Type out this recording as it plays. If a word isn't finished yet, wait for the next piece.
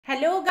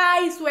Hello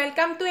guys,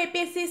 welcome to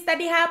APSC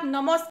Study Hub.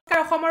 নমস্কাৰ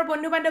অসমৰ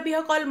বন্ধু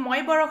বান্ধৱীসকল,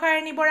 মই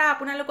বৰখাৰণী বৰা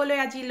আপোনালোকলৈ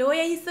আজি লৈ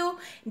আহিছো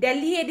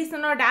দিল্লী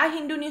এডিশনৰ দা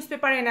হিন্দু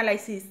নিউজপেপাৰ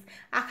এনালাইসিস।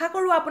 আশা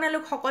কৰো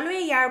আপোনালোক সকলোৱে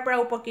ইয়াৰ পৰা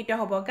উপকৃত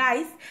হ'ব।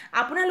 গাইস,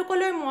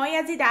 আপোনালোকলৈ মই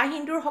আজি দা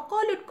হিন্দুৰ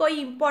সকলোতকৈ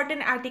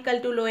ইম্পৰ্টেন্ট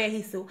আৰ্টিকেলটো লৈ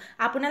আহিছো।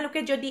 আপোনালোকে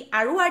যদি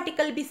আৰু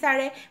আৰ্টিকেল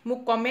বিচাৰে মোক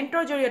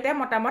কমেন্টৰ জৰিয়তে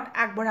মতামত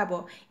আগবঢ়াব।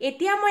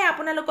 এতিয়া মই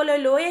আপোনালোকলৈ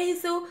লৈ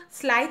আহিছো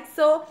স্লাইড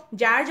শো,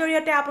 যাৰ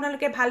জৰিয়তে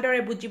আপোনালোকে ভালদৰে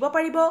বুজিব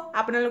পাৰিব,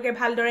 আপোনালোকে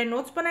ভালদৰে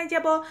নোটছ বনাই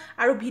যাব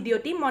আৰু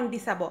ভিডিওটি মন দি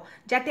চাব,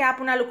 যাতে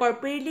আপোনালোকৰ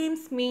প্ৰিলিমছ,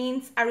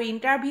 মেইনছ আৰু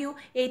ইন্টাৰভিউ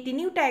এই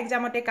তিনিটা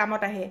এক্সামতে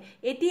কামত আহে।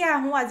 এতিয়া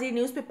আহো আজি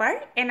নিউজপেপাৰ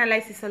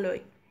এনালাইসিসলৈ।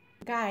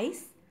 গাইস,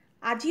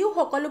 আজিও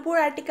সকলোবোৰ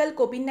আৰ্টিকেল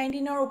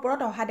কোভিড-19ৰ ওপৰত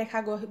অহা দেখা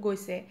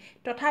গৈছে।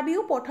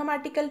 তথাপিও প্ৰথম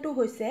আৰ্টিকেলটো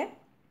হৈছে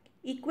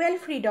ইকুৱেল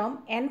ফ্ৰীডম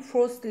এণ্ড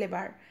ফ'ৰ্চড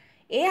লেবাৰ।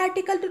 এই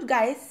আৰ্টিকেলটোত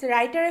গাইস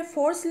ৰাইটাৰে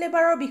ফ'ৰ্চড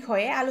লেবাৰৰ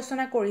বিষয়ে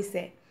আলোচনা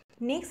কৰিছে।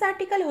 নেক্সট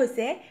আৰ্টিকেল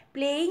হৈছে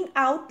playing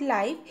out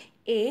live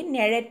A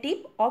narrative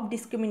of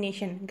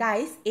discrimination.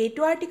 Guys,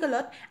 এইটো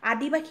আৰ্টিকেলত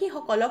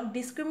আদিবাসীসকলক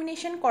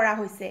ডিছক্ৰিমিনেশ্যন কৰা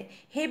হৈছে,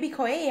 সেই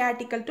বিষয়ে এই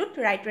আৰ্টিকেলটোত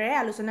ৰাইটাৰে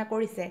আলোচনা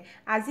কৰিছে।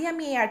 আজি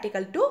আমি এই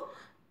আৰ্টিকেলটো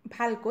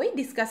ভালকৈ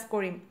ডিছকাছ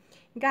কৰিম।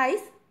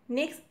 গাইজ,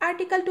 নেক্সট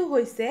আৰ্টিকেলটো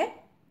হৈছে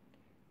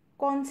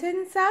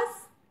কনচেনচাছ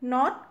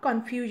নট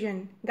কনফিউজন।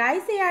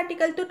 গাইজ, এই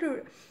আৰ্টিকেলটোত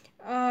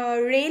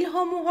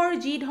ৰেলসমূহৰ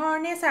যি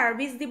ধৰণে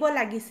ছাৰ্ভিচ দিব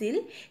লাগিছিল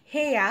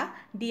সেয়া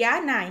দিয়া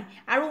নাই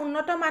আৰু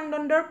উন্নত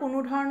মানদণ্ডৰ কোনো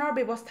ধৰণৰ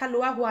ব্যৱস্থা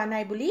লোৱা হোৱা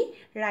নাই বুলি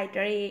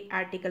ৰাইটাৰে এই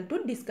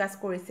আৰ্টিকেলটোত ডিছকাছ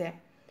কৰিছে।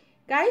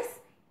 গাইজ,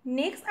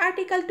 নেক্সট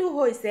আৰ্টিকেলটো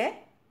হৈছে,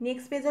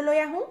 নেক্সট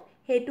পেজলৈ আহোঁ,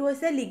 সেইটো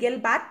হৈছে লিগেল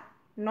বাট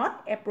নট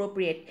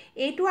এপ্ৰপ্ৰিয়েট।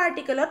 এইটো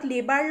আৰ্টিকেলত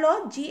লেবাৰ ল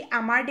যি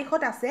আমাৰ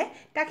দেশত আছে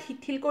তাক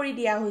শিথিল কৰি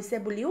দিয়া হৈছে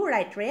বুলিও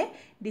ৰাইটাৰে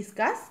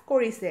ডিছকাছ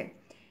কৰিছে।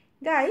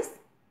 গাইজ,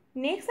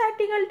 নেক্সট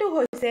আৰ্টিকেলটো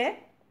হৈছে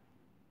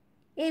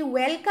এ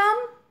ৱেলকাম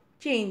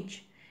চেঞ্জ।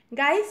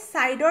 গাইজ,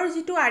 ছাইডৰ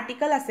যিটো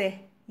আৰ্টিকেল আছে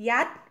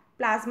ইয়াত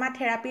প্লাজমা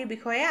থেৰাপিৰ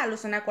বিষয়ে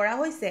আলোচনা কৰা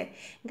হৈছে।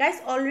 গাইজ,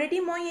 অলৰেডি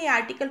মই এই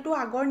আৰ্টিকেলটো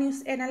আগৰ নিউজ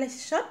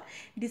এনালাইচিছত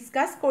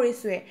ডিছকাছ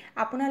কৰিছোঁৱে।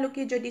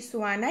 আপোনালোকে যদি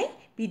চোৱা নাই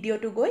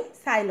ভিডিঅ'টো গৈ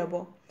চাই ল'ব।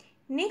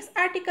 নেক্সট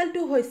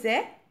আৰ্টিকেলটো হৈছে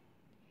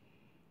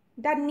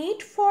the need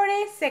for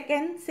A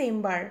second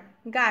chamber.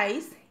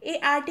 Guys, এই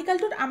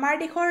আৰ্টিকেলটোত আমাৰ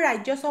দেশৰ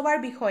ৰাজ্যসভাৰ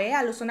বিষয়ে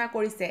আলোচনা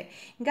কৰিছে।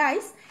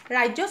 গাইজ,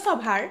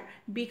 ৰাজ্যসভাৰ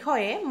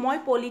বিষয়ে মই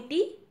পলিটি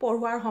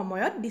পঢ়োৱাৰ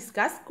সময়ত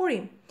ডিছকাছ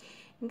কৰিম।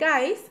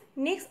 গাইজ,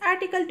 নেক্সট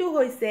আৰ্টিকেলটো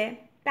হৈছে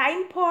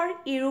time for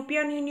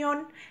European union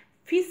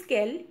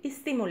fiscal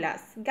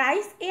stimulus.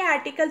 Guys, এই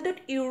আৰ্টিকেলটোত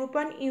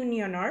ইউৰোপিয়ান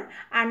ইউনিয়নৰ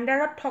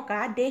আণ্ডাৰত থকা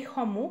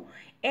দেশসমূহ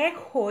এক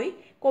হৈ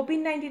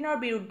কোভিড-19ৰ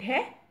বিৰুদ্ধে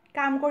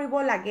কাম কৰিব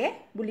লাগে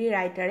বুলি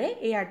ৰাইটাৰে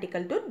এই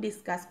আৰ্টিকেলটোত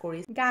ডিছকাছ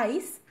কৰিছে।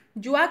 গাইজ,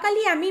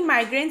 যোৱাকালি আমি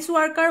মাইগ্ৰেণ্টছ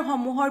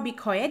ৱৰ্কাৰসমূহৰ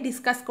বিষয়ে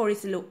ডিছকাছ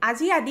কৰিছিলোঁ।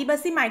 আজি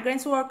আদিবাসী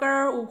মাইগ্ৰেণ্টছ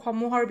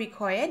ৱৰ্কাৰসমূহৰ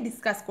বিষয়ে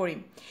ডিছকাছ কৰিম।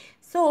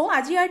 চ'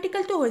 আজিৰ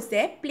আৰ্টিকেলটো হৈছে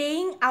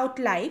playing out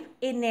live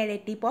A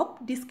narrative of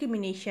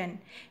discrimination.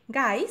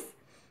 Guys,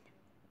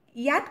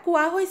 ইয়াত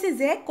কোৱা হৈছে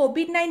যে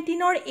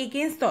কোভিড-19ৰ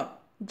এগেইনষ্টত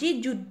যি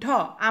যুদ্ধ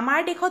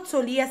আমাৰ দেশত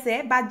চলি আছে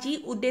বা যি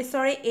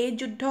উদ্দেশ্যৰে এই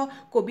যুদ্ধ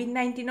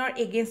কোভিড-19ৰ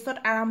এগেইনষ্টত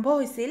আৰম্ভ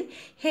হৈছিল,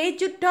 সেই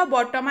যুদ্ধ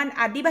বৰ্তমান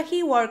আদিবাসী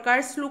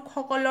ৱৰ্কাৰ্ছ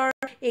লোকসকলৰ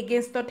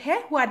এগেইনষ্টতহে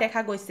হোৱা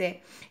দেখা গৈছে।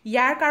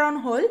 ইয়াৰ কাৰণ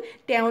হ'ল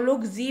তেওঁলোক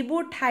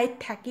যিবোৰ ঠাইত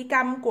থাকি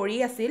কাম কৰি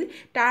আছিল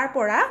তাৰ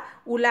পৰা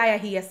ওলাই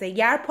আহি আছে।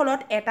 ইয়াৰ ফলত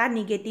এটা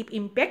নিগেটিভ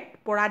ইম্পেক্ট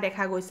পৰা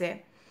দেখা গৈছে।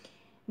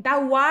 The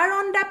war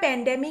on the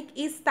pandemic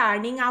is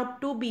turning out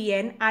to be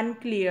an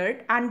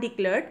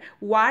undeclared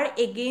war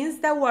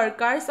against the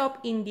workers of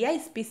India,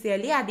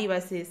 especially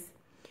Adivasis.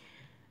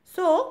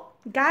 So,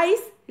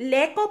 guys,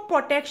 lack of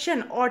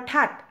protection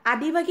অৰ্থাৎ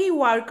আদিবাসী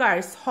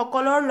ৱৰ্কাৰ্ছ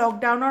সকলৰ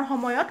লকডাউনৰ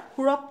সময়ত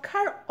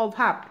সুৰক্ষাৰ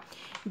অভাৱ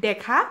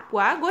দেখা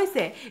পোৱা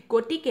গৈছে।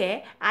 গতিকে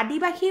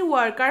আদিবাসী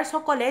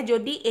ৱৰ্কাৰ্ছসকলে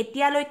যদি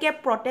এতিয়ালৈকে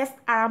প্ৰটেষ্ট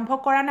আৰম্ভ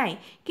কৰা নাই,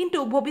 কিন্তু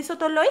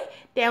ভৱিষ্যতলৈ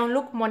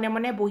তেওঁলোক মনে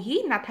মনে বহি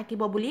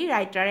নাথাকিব বুলি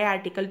ৰাইটাৰে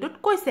আৰ্টিকেলটোত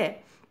কৈছে।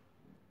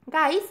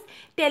 গাইজ,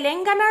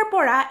 তেলেংগানাৰ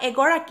পৰা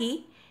এগৰাকী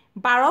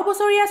 12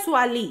 বছৰীয়া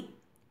ছোৱালী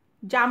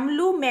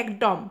জামলু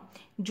মেকডম,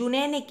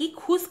 যোনে নেকি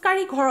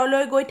খোজকাঢ়ি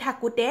ঘৰলৈ গৈ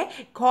থাকোঁতে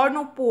ঘৰ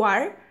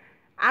নোপোৱাৰ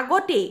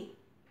আগতেই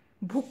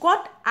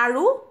ভোকত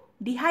আৰু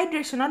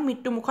ডিহাইড্ৰেশ্যনত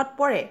মৃত্যুমুখত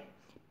পৰে।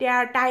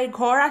 তাইৰ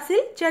ঘৰ আছিল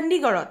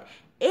চণ্ডীগড়ত।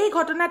 এই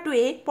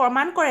ঘটনাটোৱে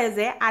প্ৰমাণ কৰে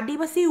যে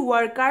আদিবাসী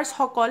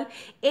ৱৰ্কাৰ্ছসকল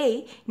এই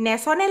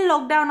নেশ্যনেল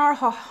লকডাউনৰ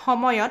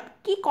সময়ত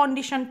কি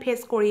কণ্ডিশ্যন ফেচ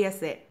কৰি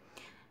আছে।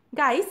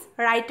 গাইজ,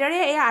 ৰাইটাৰে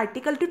এই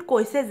আৰ্টিকেলটোত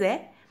কৈছে যে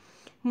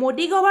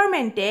মোদী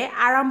গভৰ্ণমেণ্টে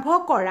আৰম্ভ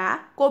কৰা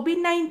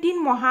কোভিড-19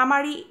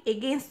 মহামাৰী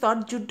এগেইনষ্টত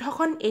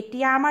যুদ্ধখন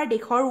এতিয়া আমাৰ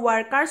দেশৰ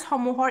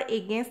ৱৰ্কাৰ্ছসমূহৰ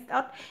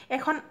এগেইনষ্টত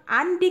এখন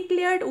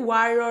আনডিক্লেয়াৰ্ড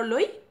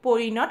ৱাৰলৈ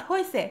পৰিণত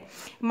হৈছে।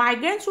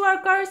 মাইগ্ৰেণ্টছ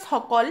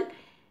ৱৰ্কাৰ্ছসকল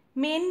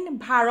মেইন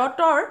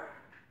ভাৰতৰ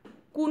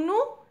কোনো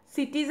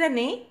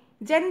চিটিজেনেই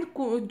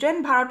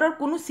ভাৰতৰ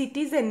কোনো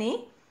চিটিজেনেই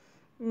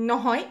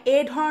নহয়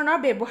এই ধৰণৰ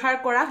ব্যৱহাৰ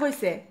কৰা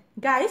হৈছে।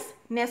 গাইজ,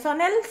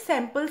 নেশ্যনেল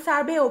চেম্পল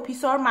ছাৰ্ভে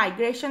অফিচৰ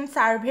মাইগ্ৰেশ্যন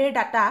ছাৰ্ভেৰ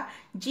ডাটা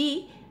যি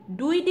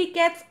 2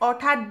 ডিকেডছ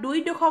অৰ্থাৎ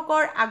 2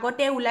 দশকৰ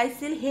আগতে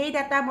ওলাইছিল, সেই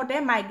ডাটা মতে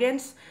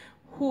মাইগ্ৰেণ্টছ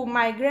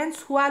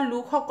হোৱা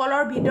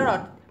লোকসকলৰ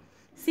ভিতৰত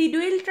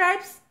শিডিউল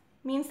ট্ৰাইবছ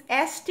মিন্স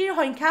STৰ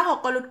সংখ্যা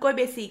সকলোতকৈ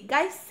বেছি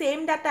গাইজ সেম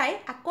ডাটাই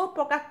আকৌ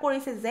প্ৰকাশ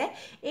কৰিছে যে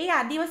এই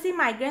আদিবাসী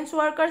মাইগ্ৰেন্টছ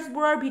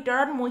ওয়াৰ্কাৰ্ছবোৰৰ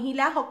ভিতৰত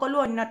মহিলা সকলো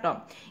অন্যতম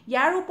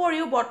ইয়াৰ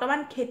উপৰিও বৰ্তমান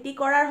খেতি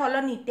কৰাৰ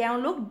হলনি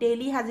তেওঁলোক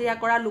ডেইলি হাজিৰা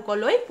কৰা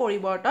লোকলৈ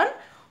পৰিৱৰ্তন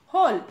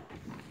হল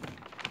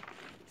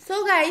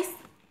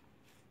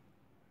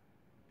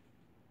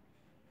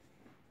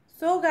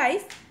So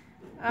guys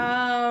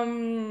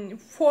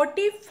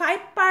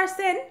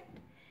 45%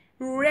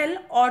 rural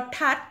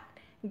অৰ্থাৎ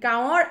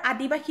গাঁৱৰ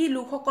আদিবাসী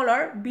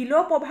লোকসকলৰ বিলো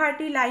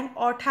পভাৰ্টি লাইন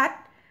অৰ্থাৎ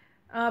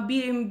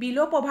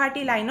বিলো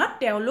পভাৰ্টি লাইনত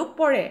তেওঁলোক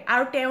পৰে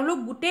আৰু তেওঁলোক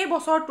গোটেই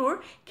বছৰটোৰ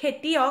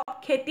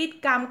খেতিত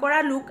কাম কৰা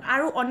লোক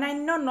আৰু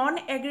অন্যান্য নন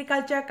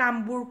এগ্ৰিকালচাৰ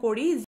কামবোৰ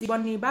কৰি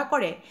জীৱন নিৰ্বাহ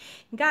কৰে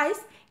গাইজ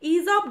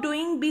ইজ অফ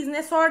ডুইং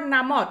বিজনেছৰ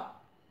নামত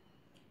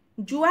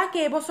যোৱা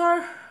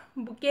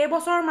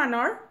কেইবছৰ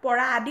মানৰ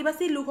পৰা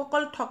আদিবাসী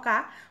লোকসকল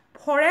থকা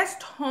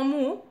ফৰেষ্ট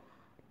সমূহ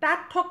তাত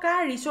থকা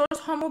ৰিসোৰ্স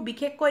সমূহ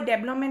বিশেষকৈ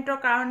ডেভেলপমেন্টৰ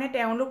কাৰণে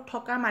তেওঁলোক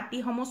থকা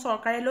মাটি সমূহ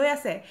চৰকাৰে লৈ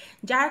আছে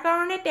যাৰ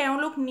কাৰণে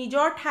তেওঁলোক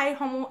নিজৰ ঠাই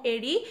সমূহ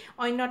এৰি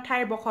অন্য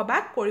ঠাইৰ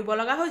বসবাস কৰিব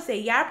লগা হৈছে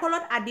ইয়াৰ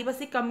ফলত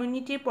আদিবাসী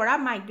কমিউনিটিৰ পৰা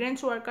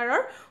মাইগ্ৰেন্টছ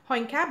ওয়াৰ্কাৰৰ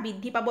সংখ্যা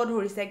বৃদ্ধি পাব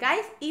ধৰিছে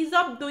guys is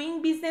of doing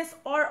business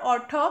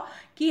অৰ্থ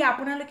কি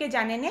আপোনালোকে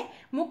জানেনে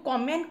মোক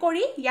কমেন্ট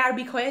কৰি ইয়াৰ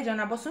বিষয়ে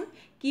জনাবচোন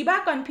কিবা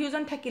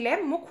কনফিউজন থাকিলে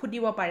মোক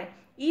খুদিব পাৰে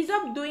ইজ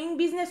অফ ডুইং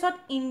বিজনেছত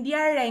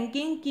ইণ্ডিয়াৰ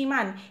ৰেংকিং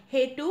কিমান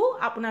হেতু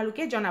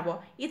আপোনালোকে জনাব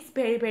it's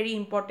very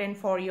important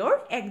for your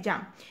exam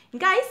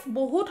guys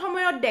বহুত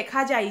সময়ত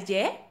দেখা যায়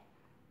যে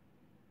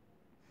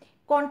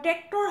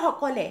কন্ট্ৰাক্টৰ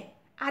সকলে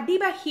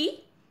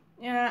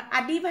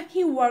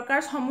আদিবাসী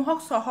ওয়াৰ্কাৰ্ছ সমূহক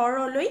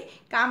চহৰলৈ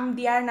কাম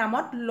দিয়াৰ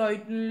নামত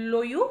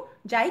লৈও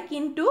যায়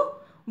কিন্তু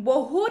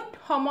বহুত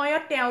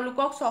সময়ত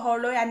তেওঁলোকক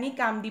চহৰলৈ আনি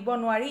কাম দিব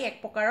নোৱাৰি এক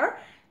প্ৰকাৰৰ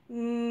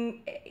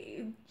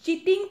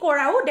চিটিং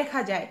কৰাও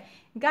দেখা যায়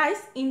গাইজ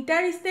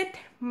ইণ্টাৰষ্টেট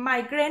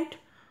মাইগ্ৰেন্ট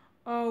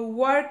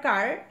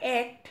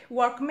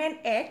ওয়াৰ্কমেন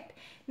এক্ট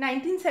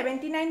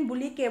 1979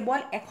 বুলি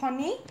কেৱল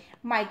এখনেই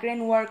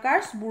মাইগ্ৰেন্ট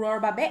ওয়াৰ্কাৰ্ছবোৰৰ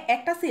বাবে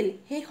এক্ট আছিল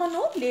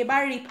সেইখনো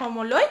লেবাৰ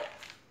ৰিফৰ্মলৈ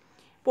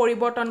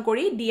পৰিৱৰ্তন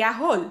কৰি দিয়া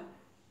হ'ল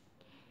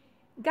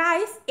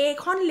গাইজ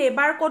এইখন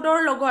লেবাৰ কোডৰ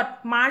লগত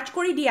মাৰ্জ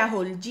কৰি দিয়া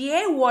হ'ল যিয়ে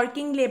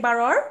ওয়াৰ্কিং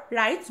লেবাৰৰ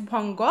ৰাইটস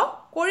ভংগ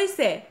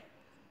কৰিছে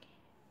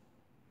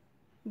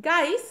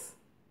গাইজ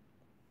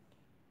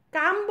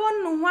কাম বন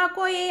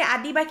নোহোৱাকৈ এই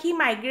আদিবাসী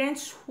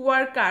মাইগ্ৰেন্টছ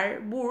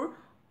ওয়াৰ্কাৰবোৰ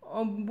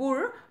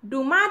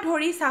দুমাহ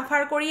ধৰি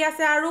সাফাৰ কৰি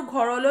আছে আৰু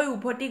ঘৰলৈ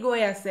উভতি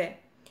গৈ আছে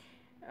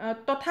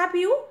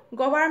তথাপিও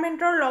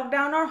গভৰ্ণমেণ্টৰ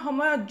লকডাউনৰ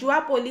সময়ত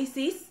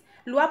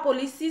লোৱা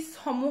পলিচিছ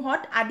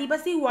সমূহত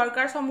আদিবাসী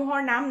ওয়াৰ্কাৰ্ছ সমূহৰ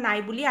নাম নাই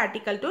বুলি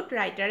আৰ্টিকলটোত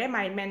ৰাইটাৰে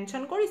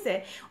মেনশ্যন কৰিছে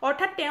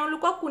অৰ্থাৎ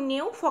তেওঁলোকক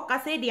কোনেও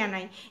ফকাসে দিয়া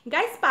নাই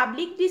গাইজ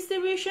পাব্লিক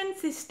ডিস্ট্ৰিবিউশন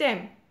সিস্টেম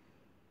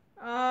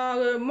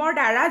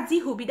দ্বাৰা যি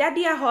সুবিধা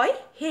দিয়া হয়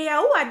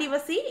হেয়াও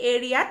আদিবাসী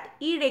এৰিয়াত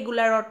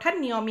ইৰেগুলাৰ অৰ্থাৎ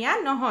নিয়মীয়া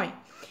নহয়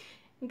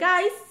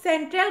গাইজ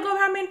সেন্ট্ৰেল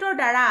গভৰ্ণমেণ্টৰ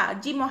দ্বাৰা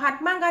যি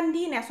Mahatma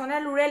Gandhi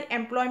national rural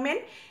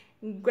employment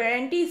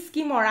guarantee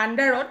স্কিমৰ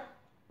আণ্ডাৰত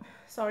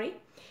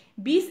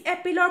 20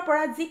 এপ্ৰিলৰ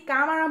পৰা যি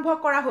কাম আৰম্ভ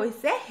কৰা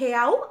হৈছে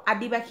হেয়াও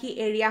আদিবাসী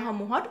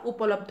এৰিয়াসমূহত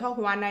উপলব্ধ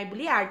হোৱা নাই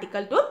বুলি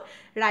আৰ্টিকলটোত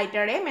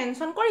ৰাইটাৰে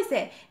মেনশ্যন কৰিছে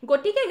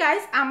গতিকে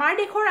গাইজ আমাৰ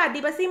দেশৰ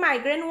আদিবাসী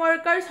মাইগ্ৰেন্ট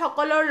ওয়াৰ্কাৰ্ছ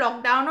সকলৰ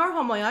লকডাউনৰ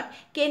সময়ত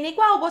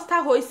কেনেকুৱা অৱস্থা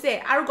হৈছে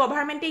আৰু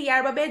গভৰ্ণমেণ্টে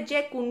ইয়াৰ বাবে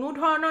যে কোনো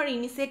ধৰণৰ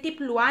ইনিচিয়েটিভ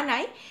লোৱা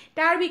নাই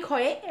তাৰ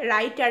বিষয়ে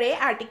ৰাইটাৰে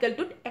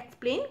আৰ্টিকলটোত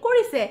এক্সপ্লেইন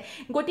কৰিছে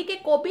গতিকে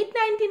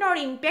কোভিড-19ৰ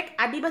ইম্পেক্ট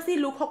আদিবাসী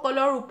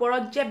লোকসকলৰ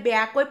ওপৰত যে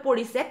বেয়াকৈ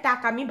পৰিছে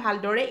তাক আমি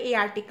ভালদৰে এই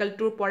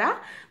আৰ্টিকলটোৰ পৰা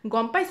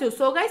গম পাইছো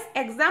so guys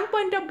exam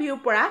point of view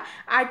পৰা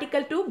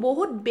আৰ্টিকলটো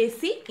বহুত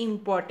বেছি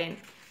ইম্পৰ্টেন্ট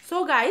সো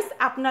গাইজ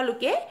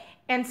আপোনালোকে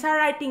এনসাৰ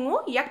ৰাইটিংও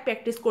ইয়াক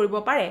প্ৰেক্টিছ কৰিব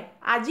পাৰে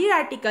আজিৰ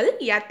আৰ্টিকল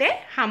ইয়াতে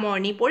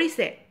সামৰণি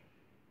পৰিছে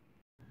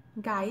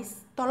গাইজ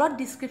তলত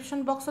ডিসক্ৰিপশন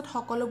বক্সত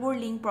সকলোবোৰ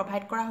লিংক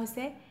প্ৰভাইড কৰা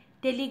হৈছে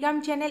Telegram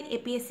channel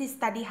APSC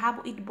study hub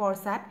with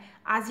বৰ্ষাত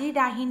আজিৰ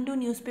দা হিন্দু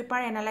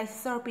নিউজপেপাৰ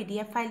এনালাইচিছৰ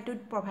PDF ফাইলটো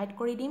প্ৰভাইড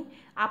কৰি দিম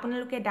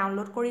আপোনালোকে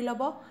ডাউনলোড কৰি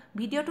ল'ব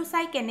ভিডিঅ'টো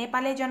চাই কেনে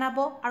পালে জনাব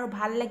আৰু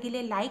ভাল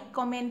লাগিলে লাইক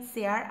কমেন্ট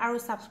শেয়াৰ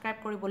আৰু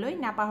সাবস্ক্ৰাইব কৰিবলৈ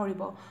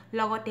নাপাহৰিব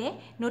লগতে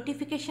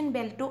নটিফিকেশন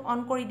বেলটো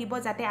অন কৰি দিব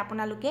যাতে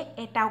আপোনালোকে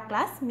এটাও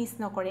ক্লাছ মিছ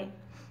নকৰে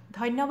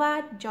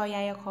ধন্যবাদ জয়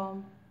আই অসম